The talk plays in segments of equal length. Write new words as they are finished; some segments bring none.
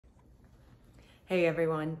Hey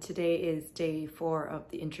everyone, today is day 4 of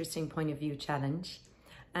the Interesting Point of View Challenge.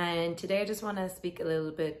 And today I just want to speak a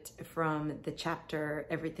little bit from the chapter,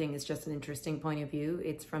 Everything is Just an Interesting Point of View.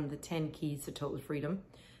 It's from the 10 Keys to Total Freedom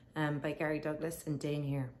by Gary Douglas and Dane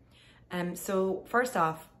here. So first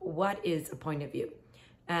off, what is a point of view?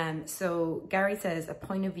 So Gary says a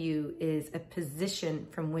point of view is a position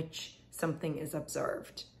from which something is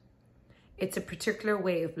observed. It's a particular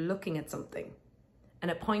way of looking at something. And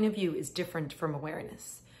a point of view is different from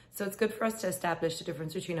awareness. So it's good for us to establish the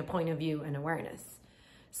difference between a point of view and awareness.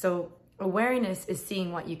 So awareness is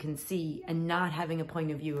seeing what you can see and not having a point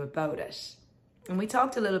of view about it. And we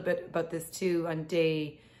talked a little bit about this too on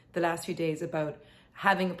the last few days about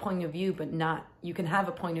having a point of view, but not, you can have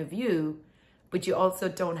a point of view, but you also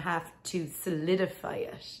don't have to solidify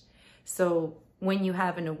it. So when you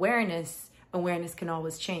have an awareness, awareness can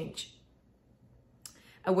always change.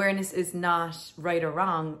 Awareness is not right or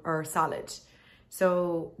wrong or solid.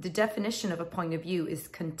 So the definition of a point of view is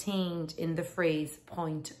contained in the phrase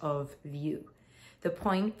point of view, the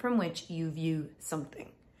point from which you view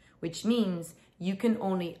something, which means you can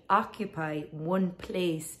only occupy one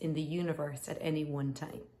place in the universe at any one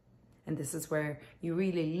time. And this is where you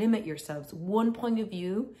really limit yourselves. One point of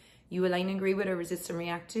view you align and agree with or resist and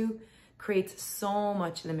react to creates so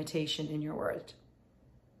much limitation in your world.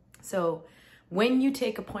 So when you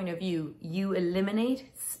take a point of view, you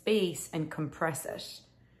eliminate space and compress it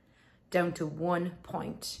down to one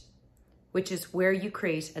point, which is where you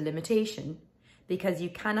create a limitation because you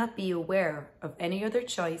cannot be aware of any other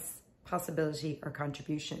choice, possibility, or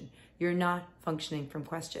contribution. You're not functioning from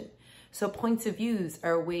question. So points of views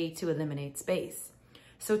are a way to eliminate space.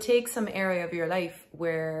 So take some area of your life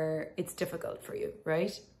where it's difficult for you,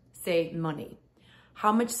 right? Say money.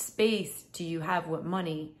 How much space do you have with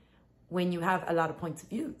money when you have a lot of points of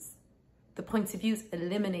views? The points of views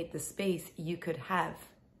eliminate the space you could have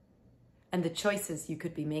and the choices you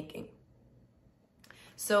could be making.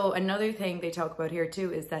 So another thing they talk about here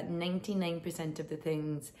too is that 99% of the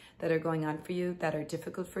things that are going on for you, that are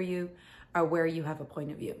difficult for you, are where you have a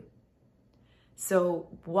point of view. So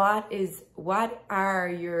what are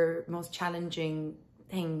your most challenging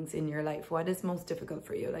things in your life? What is most difficult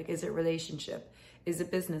for you? Like, is it relationship? Is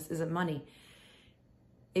it business? Is it money?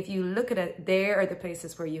 If you look at it, there are the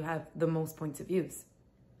places where you have the most points of views.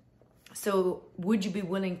 So would you be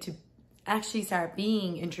willing to actually start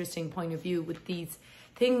being interesting point of view with these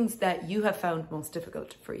things that you have found most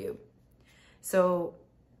difficult for you? So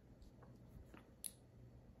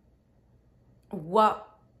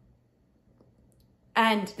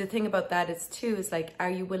and the thing about that is too, is like, are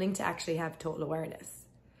you willing to actually have total awareness?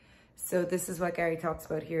 So this is what Gary talks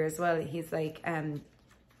about here as well. He's like,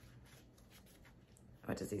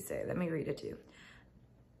 what does he say? Let me read it to you.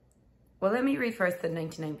 Well, let me read first the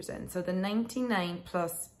 99%. So the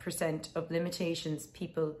 99+% of limitations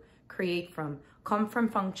people create come from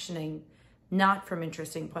functioning, not from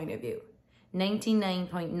interesting point of view.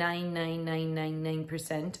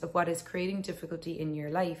 99.99999% of what is creating difficulty in your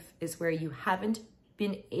life is where you haven't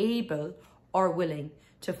been able or willing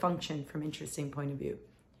to function from interesting point of view.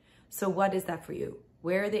 So what is that for you?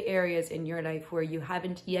 Where are the areas in your life where you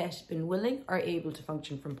haven't yet been willing or able to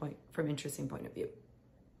function from interesting point of view?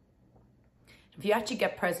 If you actually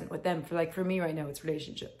get present with them, for me right now, it's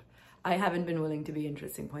relationship. I haven't been willing to be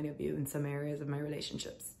interesting point of view in some areas of my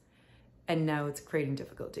relationships. And now it's creating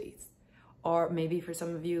difficulties. Or maybe for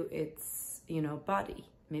some of you, it's, body.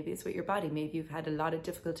 Maybe it's with your body. Maybe you've had a lot of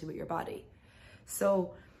difficulty with your body.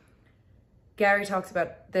 So Gary talks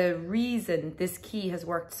about the reason this key has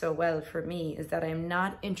worked so well for me is that I'm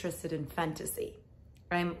not interested in fantasy.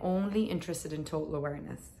 I'm only interested in total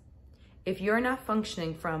awareness. If you're not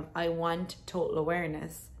functioning from I want total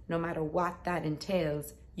awareness, no matter what that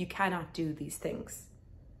entails, you cannot do these things.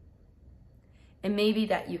 It may be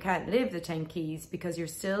that you can't live the 10 keys because you're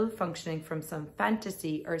still functioning from some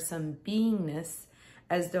fantasy or some beingness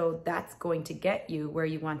as though that's going to get you where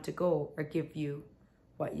you want to go or give you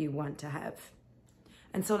what you want to have.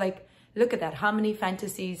 And so look at that, how many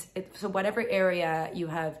fantasies, so whatever area you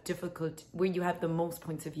have difficult, where you have the most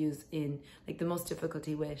points of views in, the most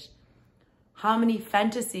difficulty with, how many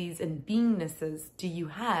fantasies and beingnesses do you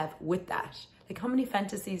have with that? How many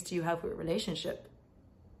fantasies do you have with relationship?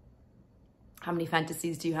 How many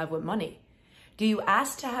fantasies do you have with money? Do you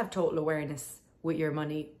ask to have total awareness with your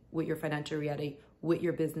money, with your financial reality, with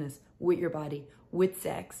your business, with your body, with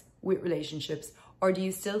sex, with relationships? Or do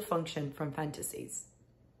you still function from fantasies?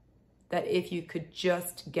 That if you could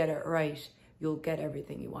just get it right, you'll get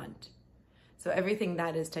everything you want. So everything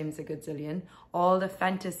that is times a gazillion, all the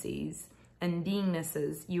fantasies and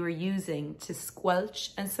beingnesses you are using to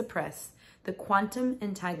squelch and suppress the quantum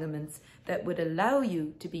entanglements that would allow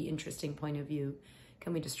you to be interesting point of view.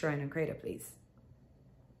 Can we destroy and uncreate it, please?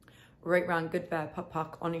 Right, wrong, good, bad, pop,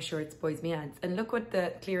 pock, only shorts, boys, me ads. And look what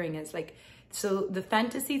the clearing is like. So the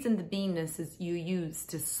fantasies and the beingnesses you use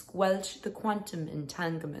to squelch the quantum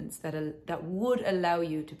entanglements that would allow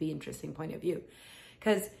you to be interesting point of view.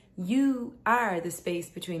 Because you are the space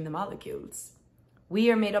between the molecules. We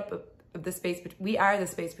are made up of the space, we are the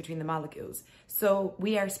space between the molecules. So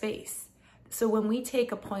we are space. So when we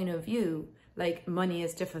take a point of view, like money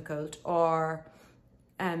is difficult, or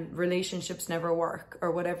relationships never work,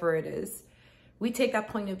 or whatever it is, we take that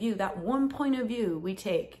point of view, that one point of view we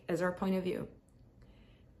take as our point of view.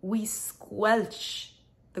 We squelch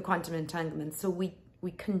the quantum entanglement. So we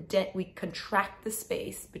contract the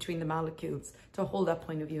space between the molecules to hold that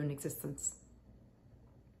point of view in existence.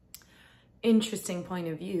 Interesting point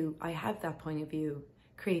of view, I have that point of view,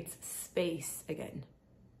 creates space again.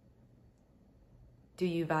 Do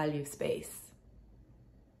you value space?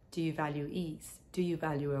 Do you value ease? Do you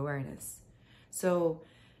value awareness? So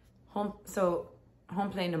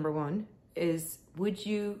Homeplay number one is,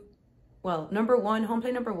 Homeplay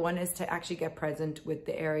number one is to actually get present with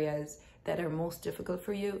the areas that are most difficult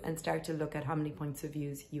for you and start to look at how many points of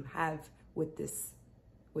views you have with this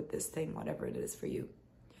thing, whatever it is for you.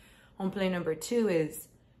 Homeplay number two is,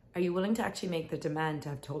 are you willing to actually make the demand to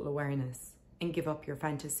have total awareness and give up your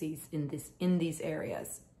fantasies in these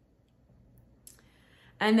areas?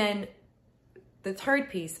 And then the third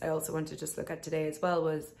piece I also want to just look at today as well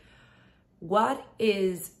was, what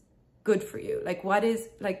is good for you? Like, what is,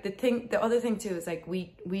 like, the other thing too is, like,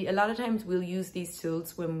 we a lot of times we'll use these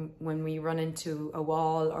tools when we run into a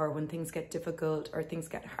wall, or when things get difficult or things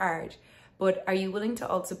get hard. But are you willing to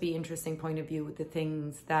also be interesting point of view with the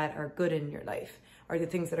things that are good in your life, or the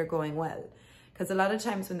things that are going well? Because a lot of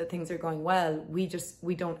times when the things are going well, we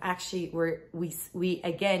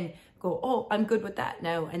again go, oh, I'm good with that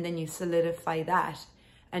now. And then you solidify that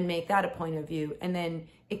and make that a point of view. And then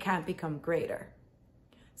it can't become greater.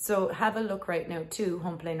 So have a look right now too,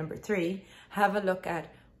 Homeplay number three. Have a look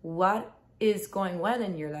at what is going well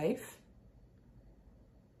in your life.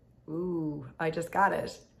 Ooh, I just got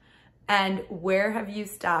it. And where have you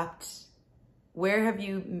stopped? Where have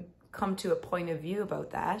you come to a point of view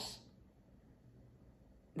about that?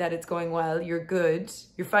 That it's going well, you're good,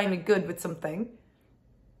 you're finally good with something.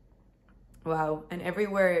 Wow, and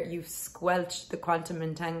everywhere you've squelched the quantum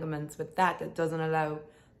entanglements with that doesn't allow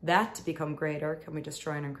that to become greater, can we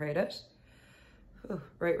destroy and uncreate it? Ooh,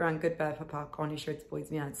 right, wrong, good, bad, papa, only shirts, boys,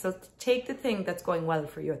 me on. So take the thing that's going well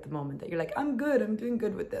for you at the moment, that you're like, I'm good, I'm doing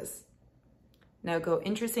good with this. Now go,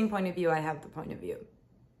 interesting point of view, I have the point of view.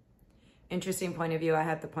 Interesting point of view, I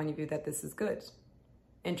have the point of view that this is good.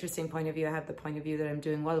 Interesting point of view, I have the point of view that I'm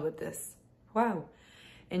doing well with this. Wow.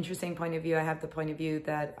 Interesting point of view, I have the point of view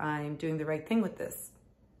that I'm doing the right thing with this.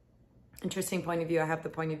 Interesting point of view, I have the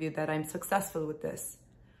point of view that I'm successful with this.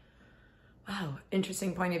 Wow.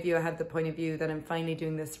 Interesting point of view, I have the point of view that I'm finally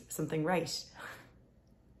doing something right.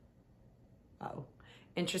 Wow.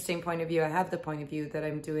 Interesting point of view, I have the point of view that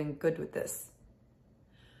I'm doing good with this.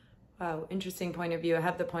 Wow. Interesting point of view, I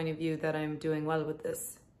have the point of view that I'm doing well with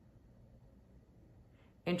this.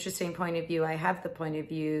 Interesting point of view, I have the point of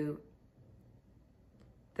view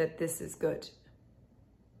that this is good.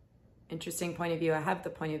 Interesting point of view, I have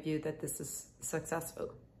the point of view that this is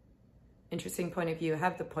successful. Interesting point of view, I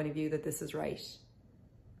have the point of view that this is right.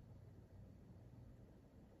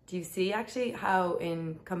 Do you see actually how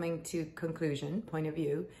in coming to conclusion, point of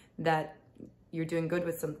view, that you're doing good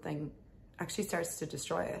with something actually starts to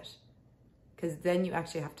destroy it? Because then you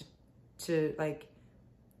actually have to like,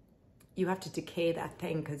 you have to decay that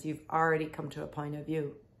thing because you've already come to a point of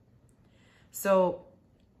view. So,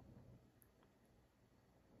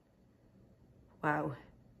 wow.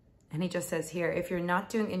 And he just says here, if you're not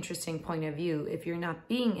doing interesting point of view, if you're not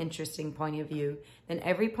being interesting point of view, then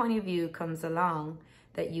every point of view comes along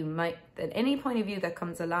that any point of view that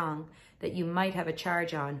comes along that you might have a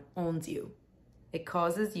charge on owns you. It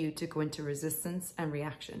causes you to go into resistance and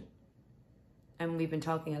reaction. And we've been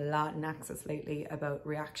talking a lot in Access lately about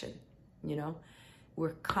reaction. You know,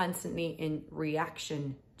 we're constantly in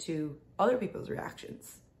reaction to other people's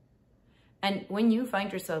reactions. And when you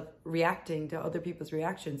find yourself reacting to other people's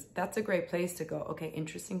reactions, that's a great place to go, okay,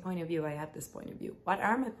 interesting point of view, I have this point of view. What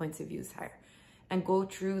are my points of views here? And go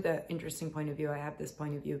through the interesting point of view, I have this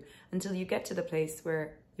point of view, until you get to the place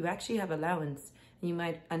where you actually have allowance. And you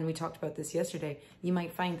might, and we talked about this yesterday, you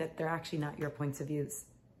might find that they're actually not your points of views.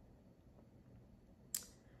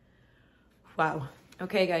 Wow.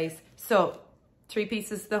 Okay, guys. So 3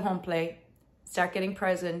 pieces of the Homeplay. Start getting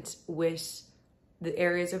present with the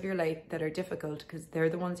areas of your life that are difficult, because they're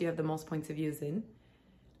the ones you have the most points of views in.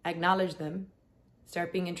 Acknowledge them.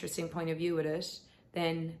 Start being interesting point of view with it.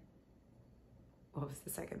 Then, what was the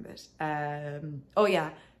second bit? Oh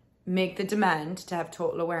yeah, make the demand to have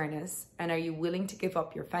total awareness. And are you willing to give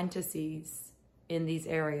up your fantasies in these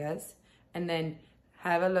areas? And then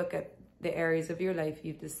have a look at the areas of your life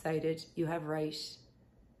you've decided you have right,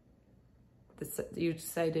 you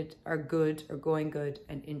decided are good or going good.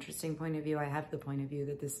 An interesting point of view, I have the point of view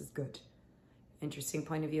that this is good. Interesting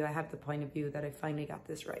point of view, I have the point of view that I finally got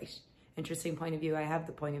this right. Interesting point of view, I have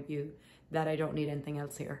the point of view that I don't need anything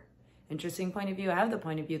else here. Interesting point of view, I have the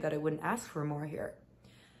point of view that I wouldn't ask for more here.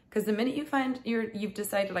 Because the minute you find you've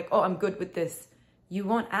decided like, oh, I'm good with this, you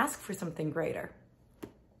won't ask for something greater.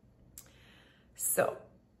 So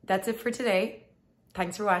that's it for today.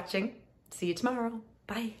 Thanks for watching. See you tomorrow.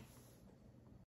 Bye.